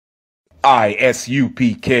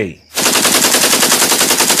I.S.U.P.K.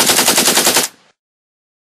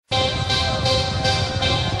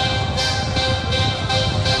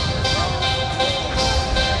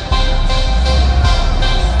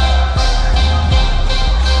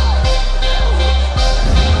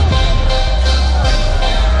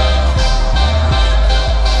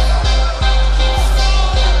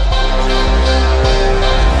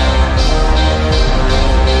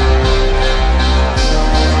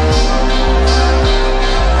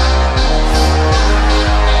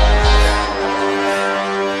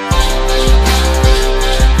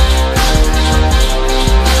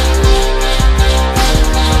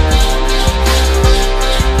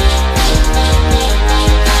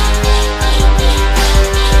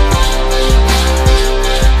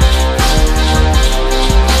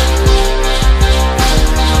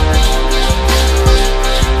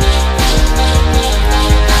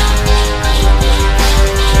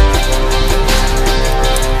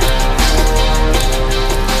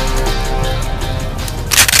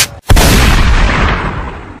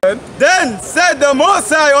 Then said the Most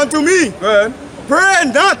High unto me,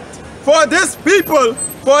 pray not for this people,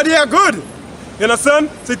 for their good. You understand?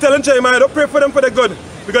 So he telling Jeremiah, don't pray for them for their good,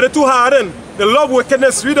 because they're too hardened. They love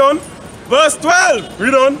wickedness. Read on. Verse 12.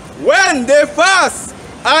 Read on. When they fast,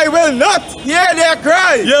 I will not hear their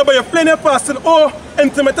cry. Yeah, but you're plenty of fasting,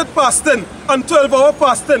 intermittent fasting, and 12-hour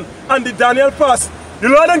fasting, and the Daniel fast. The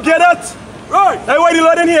Lord don't get it. Right. That's why the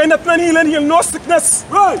Lord in here, not healing, heal no sickness.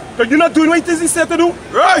 Right. Because you're not doing what it is he said to do.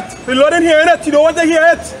 Right. The Lord in here, you don't want to hear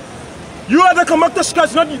it. You have to come back to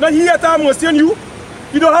scratch, not here to have mercy on you.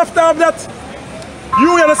 You don't have to have that.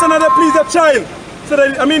 You understand how to please your child. So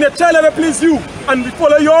that, the child has to please you. And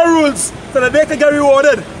follow your rules so that they can get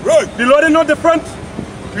rewarded. Right. The Lord is not different.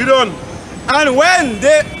 We don't. And when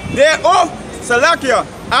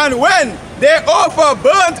they offer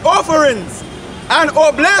burnt offerings and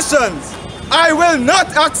oblations, I will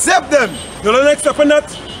not accept them. You don't accept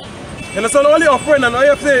that. You understand? All the offering and all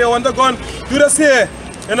you say, you want to go and do this here.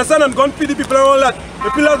 You understand? And go and feed the people and all that. The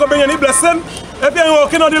people are going to bring any blessing. If you're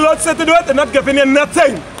working on the Lord said to do it, they're not giving you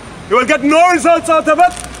nothing. You will get no results out of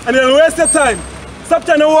it, and you'll waste your time. Stop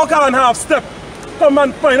trying to walk out and half step. Come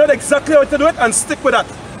and find out exactly how to do it and stick with that.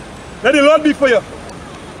 Let the Lord be for you.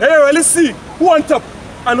 Then you really see who on top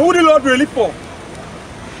and who the Lord really for.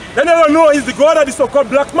 Then they will know he's the God of the so-called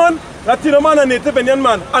black man, Latino man, and Native Indian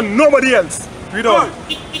man, and nobody else. Read on.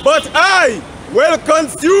 But I will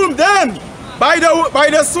consume them by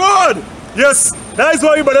the sword. Yes, that is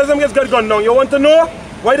why your brothers get gunned down. You want to know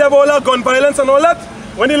why they have all that gun violence and all that?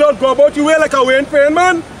 When the Lord go about you way like a Wayne praying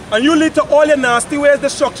man, and you lead to all your nasty ways,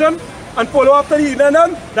 destruction, and follow after the heathen,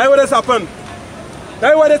 that's what has happened.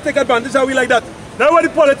 That's why they take advantage of we like that. That's why the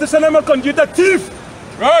politicians will conduct the thief.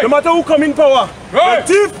 Right. No matter who come in power. Right.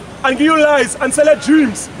 The thief and give you lies and sell your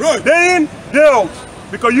dreams. Right. Day in, day out.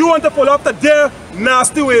 Because you want to follow after their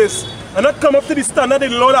nasty ways and not come up to the standard that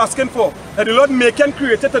the Lord asking for, that the Lord make and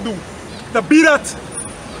created to do. To be that.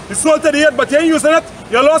 The soul to the head, but you ain't using it.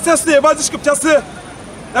 You lost your slave, as the scripture say.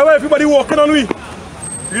 That's why everybody walking on we.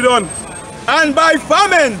 Read on. And by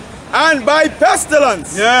famine and by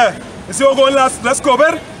pestilence. Yeah. You see what going last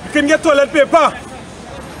cover? You can get toilet paper.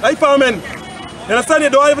 Like famine. You understand? You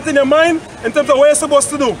don't have everything in your mind in terms of what you're supposed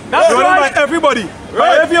to do. That's right. By everybody.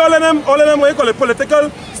 Right. By all of them, what you call it, political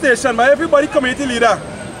station, by everybody community leader.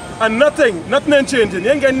 And nothing ain't changing. You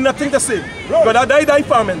ain't getting nothing to say. Right. But I die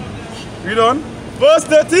famine. Read on. Verse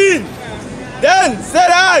 13. Then said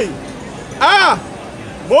I,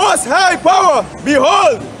 Most High Power,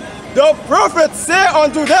 behold, the prophets say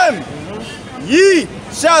unto them, Ye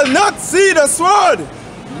shall not see the sword,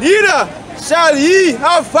 neither shall ye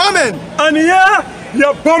have famine. And here,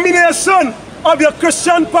 the abomination of your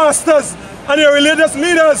Christian pastors and your religious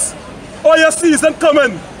leaders, all your season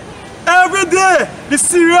coming. Every day, the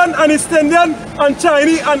Syrian and East Indian and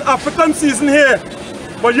Chinese and African season here.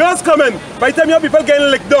 But yours coming, by the time your people getting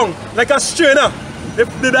licked down, like a strainer.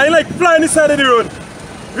 They dying like fly on the side of the road.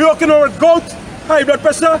 We're working over gout, high blood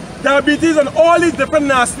pressure, diabetes, and all these different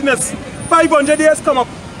nastiness. 500 years come up.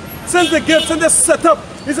 Since they set up,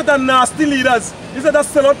 these are the nasty leaders, these are the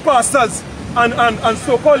sellout pastors, and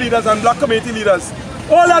so-called leaders and black community leaders.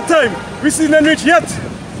 All that time, we see them rich yet.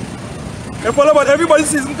 They follow about everybody's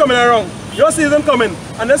season coming around. Your season coming,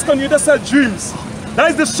 and let's continue to sell dreams.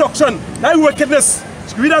 That is destruction, that is wickedness.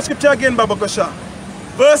 Read that scripture again, Baba Kosha.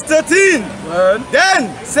 Verse 13.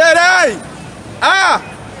 Then said I,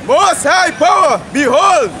 Most High Power,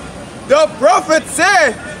 behold, the prophets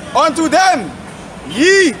say unto them,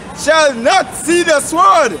 Ye shall not see the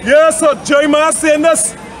sword. Yes, so Jeremiah saying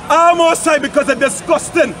this, Most High, because it's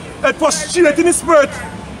disgusting, it's frustrating in spirit.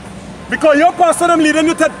 Because your pastor them leading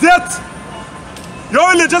you to death.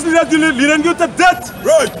 Your religious leaders leading you to death.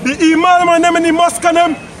 Right. The imam and them and the mosque and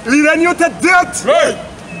them leading you to death. Right.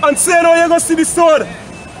 And saying, oh, you're going to see the sword.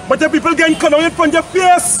 But the people getting cut out in front of your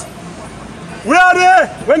face. Where are they?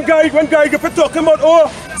 When guy get talking about, oh,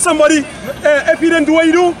 somebody, if he didn't do what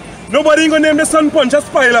he do, nobody ain't going to name the son Pontius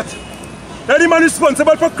Pilate. That the man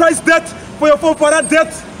responsible for Christ's death, for your forefather's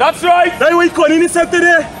death. That's right. That's what he calling himself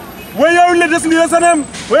today. Where your religious leaders and them,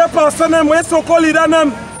 where your pastor and them, where your so-called leader and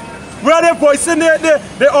them, where are they voicing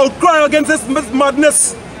the outcry against this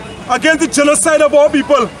madness, against the genocide of our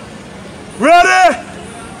people? Where are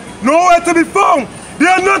they? Nowhere to be found. They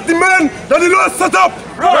are not the men that the Lord set up.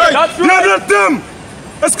 Right. That's right. They are not them.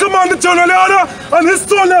 As Commander General Leona and his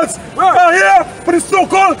soldiers are here for the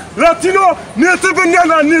so-called Latino, Native Indian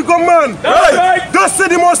and Negro man. That's right. That's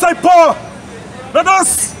the Most High power. Not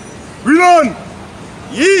us. We learn.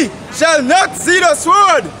 Ye shall not see the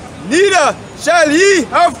sword, neither shall ye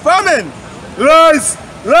have famine. Lies.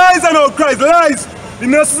 Lies and outcries. Lies. The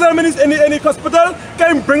nurses in any hospital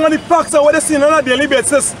can bring on the facts of what they see on a daily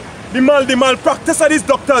basis. The malpractice of these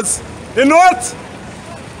doctors. They know it.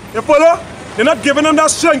 You follow? They're not giving them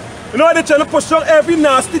that strength. You know why they're trying to push on every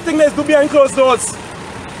nasty thing that's do behind closed doors.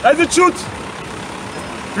 That's the truth.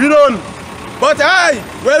 Read on. But I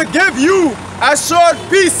will give you a short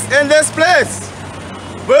peace in this place.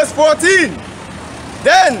 Verse 14.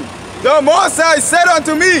 Then the Most High said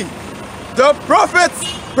unto me, the prophets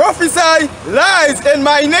prophesy lies in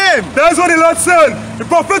my name. That's what the Lord said. The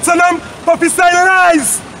prophets and them prophesy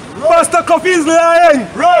lies. Pastor Coffee is lying.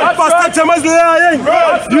 Right. Pastor Gemma is lying.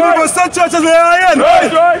 Right. Universal Church is lying.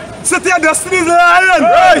 Right. City of Destiny is lying.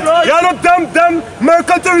 Right. You're not damn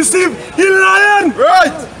miracle to receive. He's lying.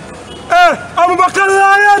 Right. Abubakar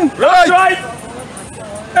lying. Right.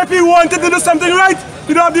 If he wanted to do something right,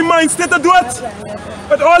 he don't have the mind state to do it.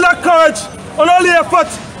 But all that courage, and all the effort,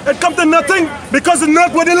 it comes to nothing because it's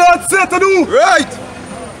not what the Lord said to do.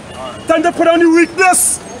 Right. Time to put on the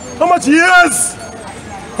weakness. How much years?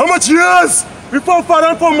 How much years before father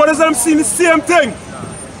and for mothers and seeing the same thing?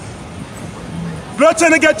 Blood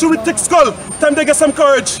trying to get you with thick skull. Time to get some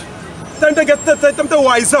courage. Time to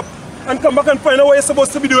wise up and come back and find out what you're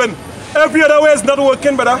supposed to be doing. Every other way is not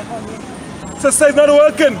working, brother. Sister, it's not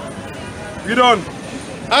working. You don't.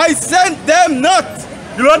 I sent them not.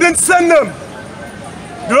 The Lord didn't send them.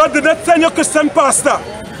 The Lord did not send your Christian pastor.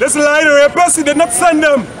 This lying rapist, he did not send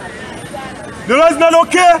them. The Lord is not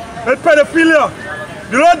okay with pedophilia.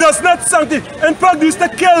 The Lord does not sanctify. In fact, they used to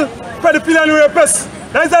kill pedophilia and rapists.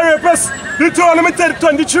 That is a rapist. Deuteronomy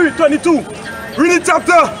 23, 22. Read the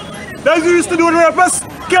chapter. That's what you used to do with rapists.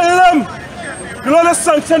 Kill them. The Lord has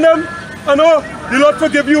sanctioned them. And oh, the Lord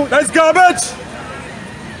forgive you. That's garbage.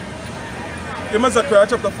 Give us Zechariah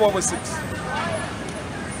chapter 4 verse 6.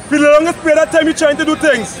 For the longest period of time you're trying to do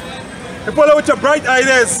things. You follow with your bright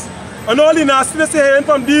ideas. And all the nastiness you're hearing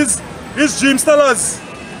from these dream stellars.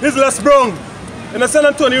 These Les Brown. And San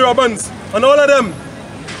Antonio Robbins. And all of them.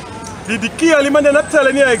 The key element they're not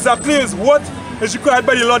telling you exactly is what is required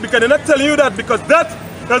by the Lord, because they're not telling you that, because that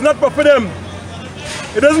does not profit them.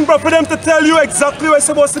 It doesn't profit them to tell you exactly what you're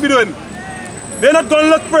supposed to be doing. They're not going to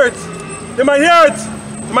look for it. They might hear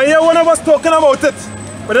it. They might hear one of us talking about it.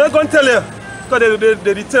 But they're not going to tell you. Because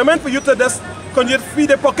they're determined for you to just continue to feed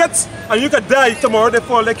their pockets, and you could die tomorrow they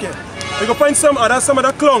fall like here. They go find some other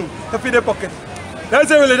clown to feed their pocket. That's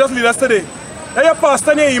the religious leaders today. They're your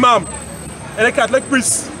pastor and your imam. And a Catholic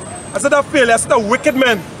priest. I said that failure, I said that wicked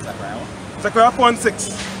man. Zechariah 4 and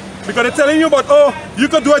 6. Because they're telling you about, oh, you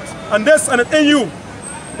could do it, and this, and it in you.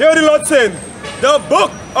 Hear what the Lord saying. The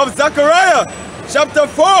book of Zechariah, chapter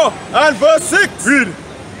 4 and verse 6. Read.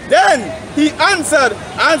 Then he answered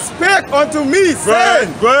and spake unto me,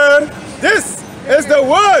 saying, Go ahead. This is the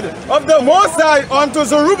word of the Most High unto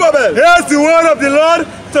Zerubbabel. Here's the word of the Lord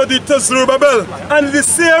to Zerubbabel. And the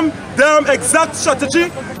same damn exact strategy,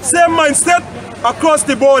 same mindset across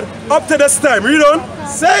the board up to this time. Read on.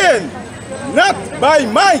 Saying, not by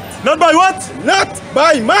might. Not by what? Not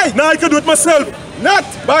by might. Now I can do it myself. Not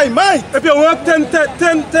by might. If you work 10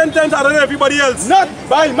 times harder than everybody else. Not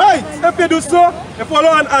by might. If you do so, you follow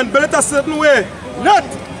and build it a certain way. Not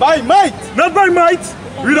by might. Not by might.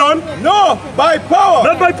 Read on. No, by power.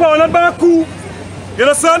 Not by power, not by a coup. You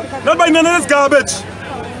understand? Not by none of this garbage.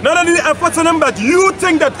 None of the efforts on them that you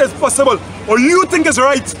think that is possible or you think is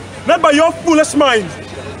right. Not by your foolish mind.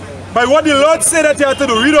 By what the Lord said that you have to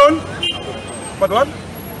do. Read on. But what?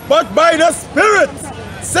 But by the Spirit,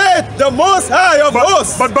 saith the Most High of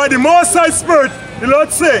hosts. But by the Most High Spirit, the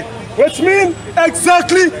Lord say, Which means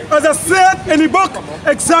exactly as I said in the book,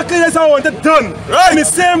 exactly as I want it done. In the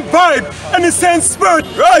same vibe, in the same spirit,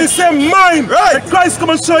 in the same mind. That Christ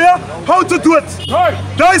come and show you how to do it.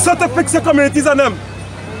 That is how to fix your communities and them.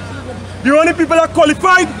 The only people that are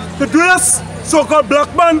qualified to do this, so-called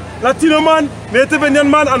black man, Latino man, Native Indian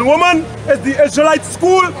man and woman, is the Israelite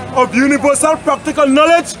School of Universal Practical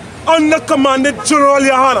Knowledge under commanded General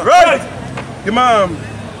Yahanna. Imam,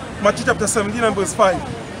 Matthew chapter 17 and verse 5.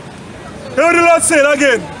 Hear what the Lord saying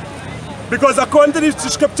again. Because according to the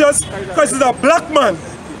scriptures, Christ is a black man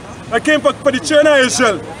that came for the children of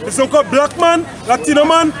Israel. The so-called black man, Latino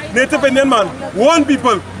man, Native Indian man. One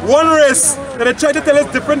people, one race. And they try to tell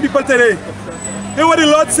us different people today. Hear what the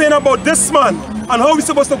Lord saying about this man and how we're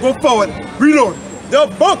supposed to go forward. Read on.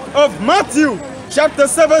 The book of Matthew, chapter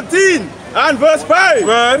 17 and verse 5.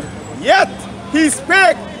 Well, yet he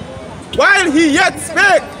spake. While he yet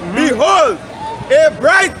spake, behold, a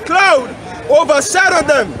bright cloud overshadowed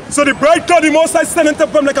them. So the bright cloud, the Most High standing up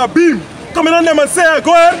from like a beam, coming on them and saying,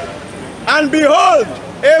 go ahead. And behold,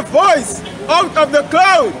 a voice out of the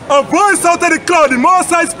cloud. A voice out of the cloud, the Most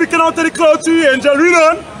High speaking out of the cloud to the angel. Read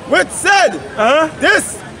on. Which said,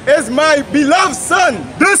 this is my beloved son.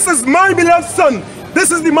 This is my beloved son.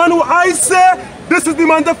 This is the man who I say, this is the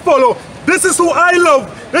man to follow. This is who I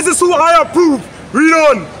love. This is who I approve. Read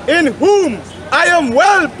on. In whom I am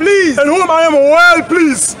well pleased. In whom I am well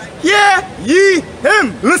pleased. Hear ye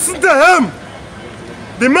him. Listen to him.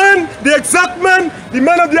 The man, the exact man, the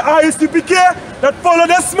man of the I.S.U.P.K that follow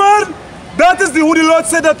this man, that is who the Lord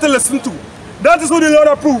said that to listen to. That is who the Lord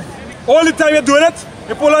approved. All the time you're doing it,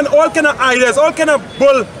 you pull on all kind of ideas, all kind of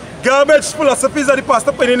bull, garbage philosophies that the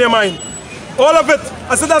pastor put in your mind. All of it.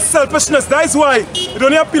 I said that's selfishness. That is why you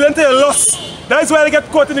don't appeal into your loss. That is why they get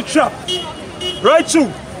caught in the trap. Right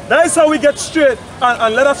through. That is how we get straight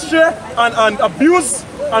and let us stray and abuse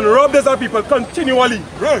and rob these people continually.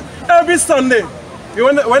 Right. Every Sunday.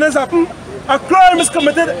 When it's happened, a crime is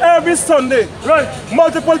committed every Sunday. Right.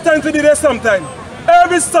 Multiple times a day sometimes.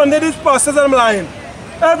 Every Sunday these pastors are lying.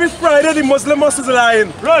 Every Friday the Muslim mosque is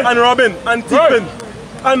lying. Right. And robbing and thieving.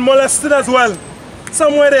 And molesting as well.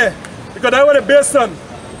 Somewhere there. Because that's what they're based on.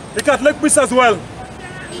 The Catholic priest as well.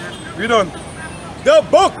 We done. The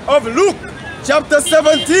book of Luke, chapter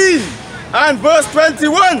 17 and verse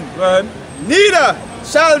 21. Right. Neither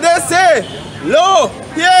shall they say, lo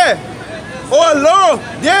here, or lo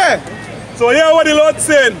there. So hear what the Lord's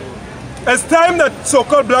saying. It's time that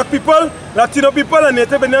so-called black people, Latino people and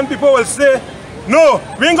Native Indian people will say, no,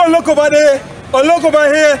 we ain't gonna look over there or look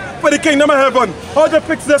over here for the kingdom of heaven. How to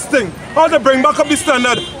fix this thing? How to bring back up the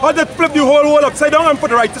standard? How to flip the whole world upside down and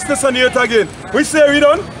put righteousness on the earth again? We say, we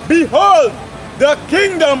done? Behold, the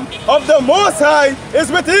kingdom of the Most High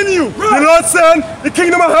is within you. Right. The Lord saying, the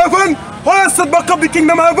kingdom of heaven, how to set back up the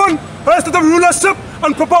kingdom of heaven, how to set up rulership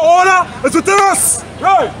and proper order is within us.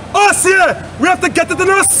 Right. Us here, we have to get it in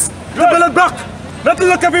us to build it back. Not to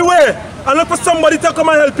look everywhere and look for somebody to come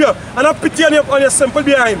and help you and have pity on your simple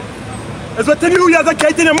behind. It's within you, you have to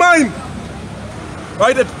get in your mind.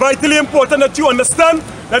 Right? It's vitally important that you understand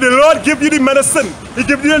that the Lord give you the medicine. He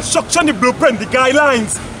gives you the instruction, the blueprint, the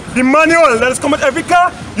guidelines, the manual that is coming with every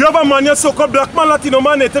car. You have a manual, so-called black man, Latino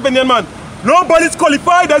man, Native Indian man. Nobody's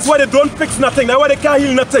qualified, that's why they don't fix nothing. That's why they can't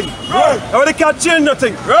heal nothing. Right. That's why they can't change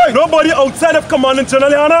nothing. Right. Nobody outside of commanding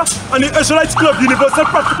General Yahanna and the Israelite School of Universal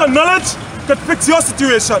Practical Knowledge could fix your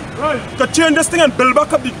situation. Right. Could change this thing and build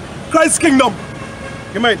back up the Christ kingdom.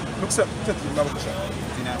 You might look at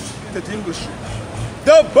 13 verse 3.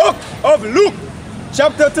 The book of Luke,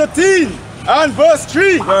 chapter 13 and verse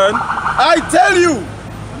 3. Man. I tell you,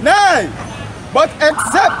 nay, but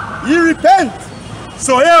except ye repent.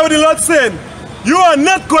 So here what the Lord saying, you are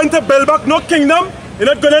not going to build back no kingdom, you're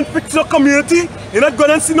not going to fix no community, you're not going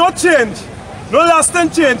to see no change, no lasting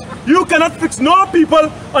change. You cannot fix no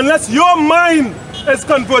people unless your mind is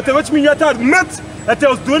converted, which means you have to admit that you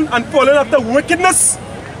was doing and following after wickedness,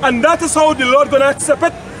 and that is how the Lord going to accept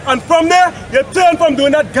it. And from there, you turn from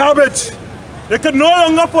doing that garbage. You can no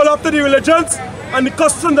longer follow after the religions and the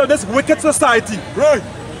customs of this wicked society. Right.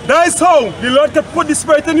 That is how the Lord can put the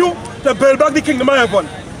Spirit in you to build back the kingdom of heaven.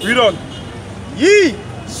 Read on. Ye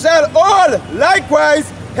shall all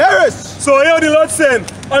likewise perish. So here the Lord saying,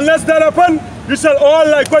 unless that happen, you shall all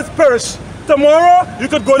likewise perish. Tomorrow, you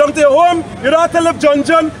could go down to your home, you don't have to live John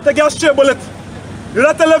to get a straight bullet. You don't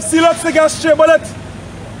have to live Silots to get a straight bullet.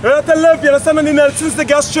 You don't have to live, you understand, in the Nelsons to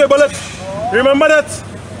get a straight bullet. Remember that.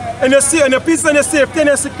 And your peace and your safety and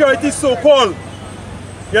your security so-called.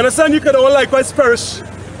 You understand, you could all likewise perish.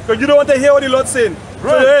 Because you don't want to hear what the Lord's saying.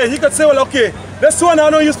 Right. So hey, he could say, well, okay, this one I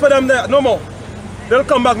no use for them there, no more. They'll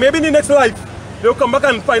come back, maybe in the next life. they will come back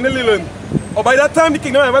and finally learn. Or by that time the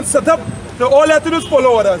kingdom haven't set up, so all they have to do is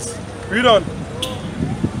follow orders. Read on.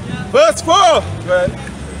 Verse 4. Right.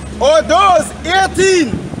 Or those 18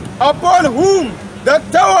 upon whom the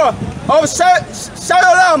tower of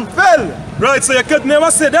SHALAM fell. Right, so you could never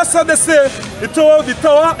say, that's what they say, the tower,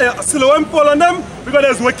 Siloam fall on them because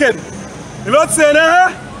there's wicked. The Lord saying,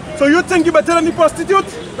 so you think you better than the prostitute?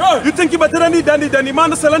 Right. You think you better than the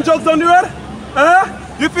man selling drugs down the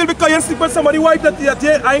road? You feel because you sleep with somebody white that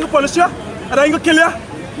I ain't gonna punish you, and I ain't gonna kill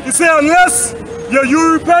you? You say, unless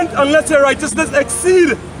you repent, unless your righteousness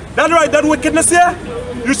exceed that wickedness here,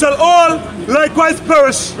 you shall all likewise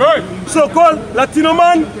perish. Right. So-called Latino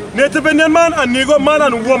man, Native Indian man, and Negro man,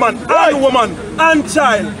 and woman, and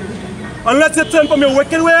child. Unless you turn from your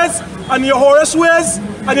wicked ways, and your whorish ways,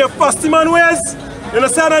 and your fasty man ways, you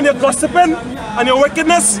understand, and your gossiping, and your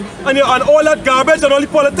wickedness, and all that garbage, and all the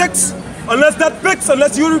politics, unless that fix,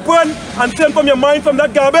 unless you repent, and turn from your mind from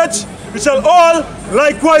that garbage, you shall all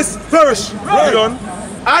likewise perish. Right.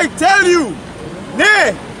 I tell you,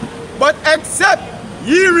 nay, but except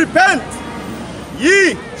ye repent,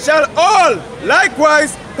 ye shall all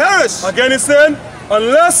likewise perish. Again he's saying,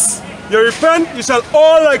 unless you repent, you shall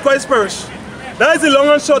all likewise perish. That is the long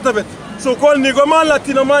and short of it. So-called Negro man,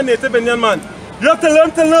 Latino man, Native Indian man. You have to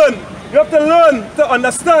learn to learn. You have to learn to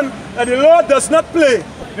understand that the Lord does not play.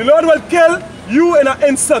 The Lord will kill you in an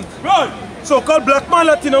instant. Right. So-called black man,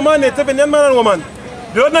 Latino man, Native Indian man and woman.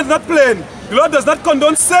 The Lord does not play. The Lord does not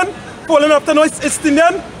condone sin. Falling after no East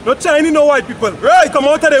Indian, no Chinese, no white people. Right. Come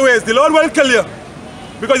out of their ways. The Lord will kill you.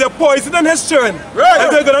 Because you're poisoning his children. Right.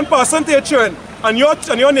 And they're going to pass on to your children and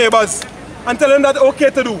your neighbors and tell them that okay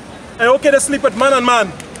to do. And okay to sleep with man and man.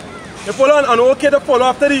 You follow and okay to follow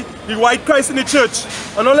after the white Christ in the church.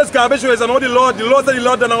 And all this garbage ways and all the laws that the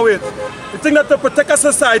Lord done away with. You think that to protect a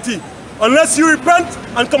society. Unless you repent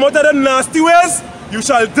and come out of the nasty ways, you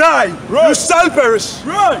shall die. Right. You shall perish.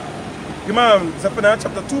 Right. Imam, Zephaniah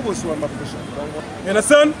chapter 2 verse 1. You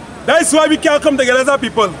understand? That is why we can't come together as a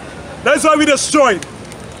people. That is why we destroyed.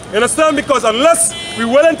 You understand? Because unless we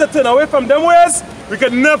willing to turn away from them ways, we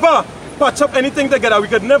could never patch up anything together. We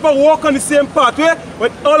could never walk on the same pathway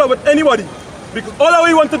with anybody. Because all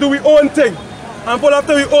we want to do our own thing and follow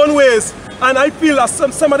after our own ways. And I feel that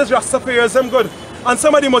some of this Rastafarianism good and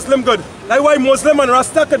some of the Muslim good. That's why Muslim and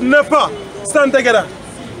Rasta could never stand together.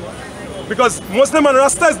 Because Muslim and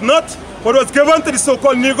Rasta is not what was given to the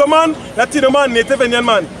so-called Negro man, Latino man, Native Indian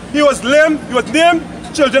man. He was named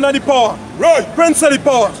children of the power. Right. Prince of the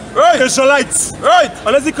power. Right. Israelites. Right.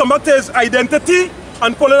 Unless he come back to his identity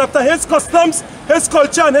and follow after his customs, his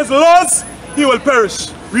culture and his laws, he will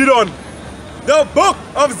perish. Read on. The book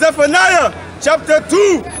of Zephaniah, chapter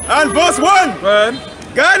 2 and verse 1. Right.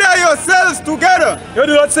 Gather yourselves together. You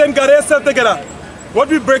do not say gather yourselves together. What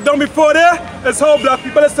we break down before there is how black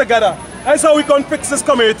people is together. That's how we can fix this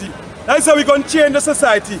community. That's how we can change the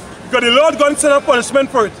society. Because the Lord going to send a punishment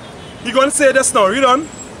for it. He going to say this now. Read on.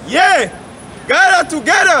 Yea, gather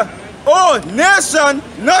together, O nation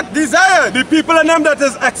not desired. The people in them that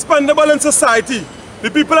is expendable in society. The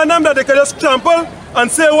people in them that they can just trample and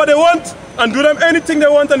say what they want and do them anything they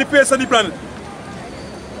want on the face of the planet.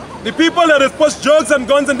 The people that has pushed drugs and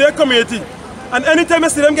guns in their community. And anytime you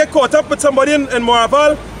see them get caught up with somebody in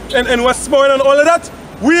Moraval, in Westmoreland and all of that,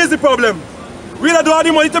 we is the problem. We that don't have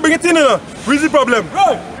the money to bring it in, we is the problem.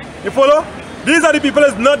 Right. You follow? These are the people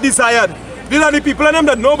that's not desired. These are the people in them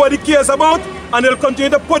that nobody cares about, and they'll continue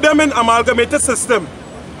to put them in amalgamated system.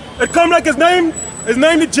 It come like it's named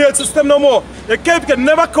the jail system no more. You can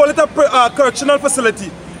never call it a correctional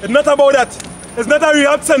facility. It's not about that. It's not a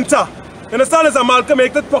rehab center. You understand? It's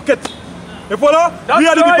amalgamated pocket. You follow? We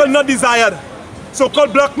are the people not desired.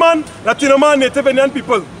 So-called black man, Latino man, Native Indian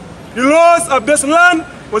people. The laws of this land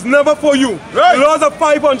was never for you. Right. The laws of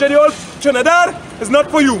 500-year-old Trinidad is not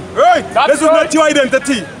for you. Right. This is not your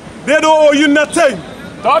identity. They don't owe you nothing.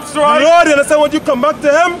 That's right. The Lord, you understand, when you come back to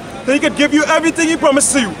him, so he can give you everything he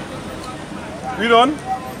promised to you. Read on.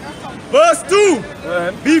 Verse 2.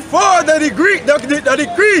 Right. Before the decree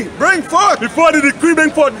bring forth. Before the decree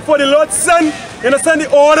bring forth, before the Lord send, you understand,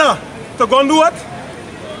 the order to go and do what?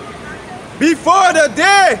 Before the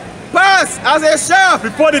day pass as a shaft.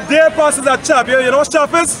 Before the day passes as a shaft. You know what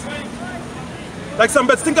shaft is? Like some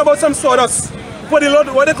bets, think about some sawdust. Before the Lord,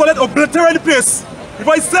 what they call it, obliterate the place. If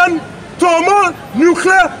I send thermal,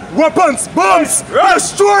 nuclear weapons, bombs, right.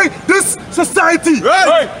 Destroy this society.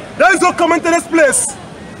 Right. There is no coming to this place.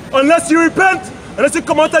 Unless you repent, unless you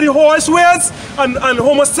come out of the whorish ways and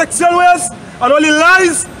homosexual ways, and all the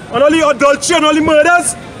lies, and all the adultery, and all the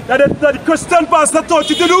murders that the Christian pastor taught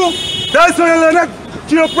you to do, that's why you learn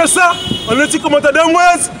peer pressure, unless you come out of them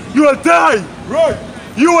ways, you will die. Right.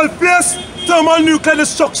 You will face thermonuclear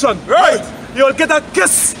destruction. Right. You will get a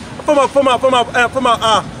kiss from a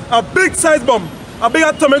big size bomb, a big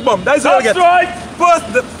atomic bomb. That is what you get. Right.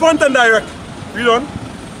 First, the front and direct. You know?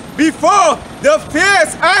 Before the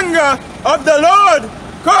fierce anger of the Lord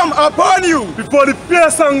come upon you. Before the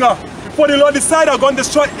fierce anger, before the Lord decide I'm going to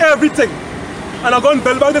destroy everything. And I'm going to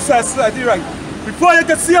build back the society right. Before you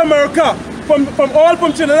can see America, from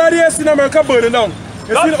Trinidad, you see America burning down.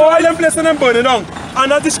 You see all them places and burning down.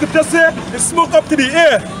 And as the scripture say, the smoke up to the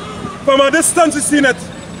air. From a distance you seen it.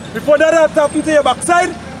 Before that happen to your backside,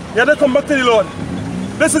 you have to come back to the Lord.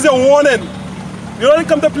 This is your warning. You don't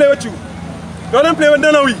come to play with you. You don't play with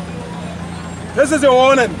Danawi. This is your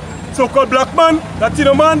warning. So-called black man,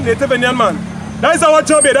 Latino man, Native Indian man. That is our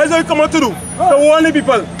job here. That is what we come out to do. To warn the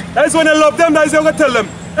people. That is when you love them, that is what you tell them.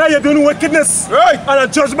 Hey, you're doing wickedness. Right. And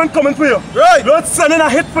a judgment coming for you. Right. Lord's sending a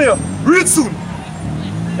hit for you. Real soon.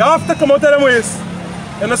 You have to come out of them ways.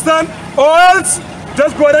 You understand? Or else,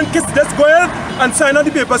 just go ahead and kiss, just go ahead and sign on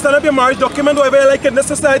the paper, sign up your marriage document, whatever you like in this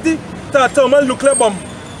society, to a thermal nuclear bomb.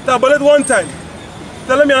 To a bullet one time.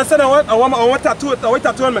 Tell them you understand I want tattoo, I want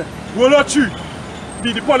tattoo on me. World War III.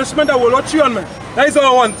 The punishment that World War III on me. That is all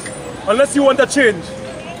I want. Unless you want a change.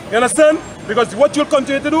 You understand? Because what you'll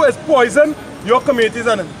continue to do is poison your communities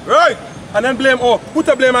and them. Right. And then blame, or put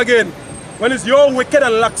a blame again. When it's your wicked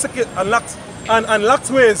and lax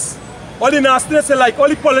ways. All the nastiness you like, all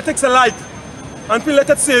the politics you like. And feel like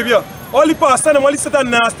a savior. All the pastors and all the certain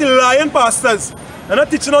nasty lying pastors. They're not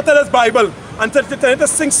teaching how to tell us Bible. And telling to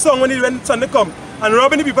sing song when Sunday come. And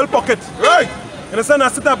robbing the people's pocket. Right. You understand?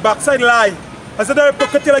 That's a backside lie. I said that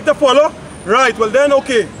pocket you like to follow? Right, well then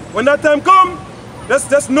okay. When that time come,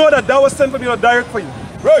 just know that that was sent from you direct for you.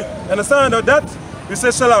 Right. You understand? And that we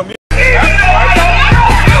say shalom. Let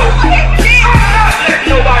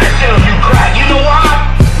nobody tell you crack. You know why?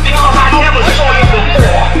 Because I never saw you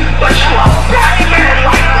before. But you are a black man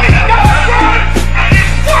like me. And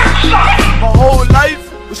it works, son. My whole life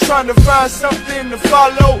was trying to find something to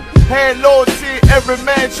follow. Had loyalty, every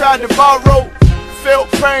man tried to borrow.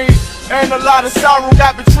 Felt pain and a lot of sorrow.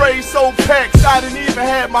 Got betrayed, so packed, I didn't even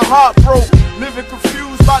have my heart broke. Living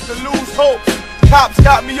confused, about to lose hope. Cops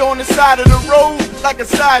got me on the side of the road like a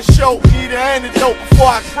sideshow. Need an antidote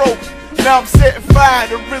before I croak. Now I'm setting fire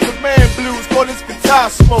to rhythm man blues for this guitar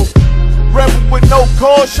smoke. Rebel with no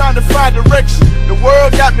cause, trying to find direction. The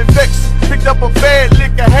world got me vexed. Picked up a bad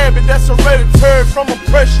liquor habit that's hereditary from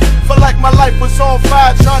oppression. Felt like my life was on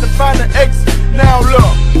fire, trying to find an exit. Now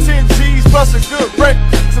look, 10 G's plus a good wreck.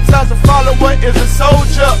 Sometimes a follower is a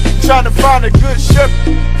soldier, trying to find a good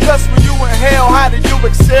shepherd. Plus when you in hell, how do you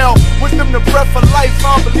excel? Wisdom the breath of life,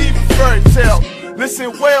 I don't believe in fairy tale.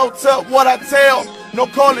 Listen well to what I tell. No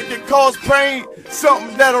calling can cause pain.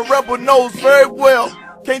 Something that a rebel knows very well.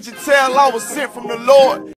 Can't you tell I was sent from the Lord?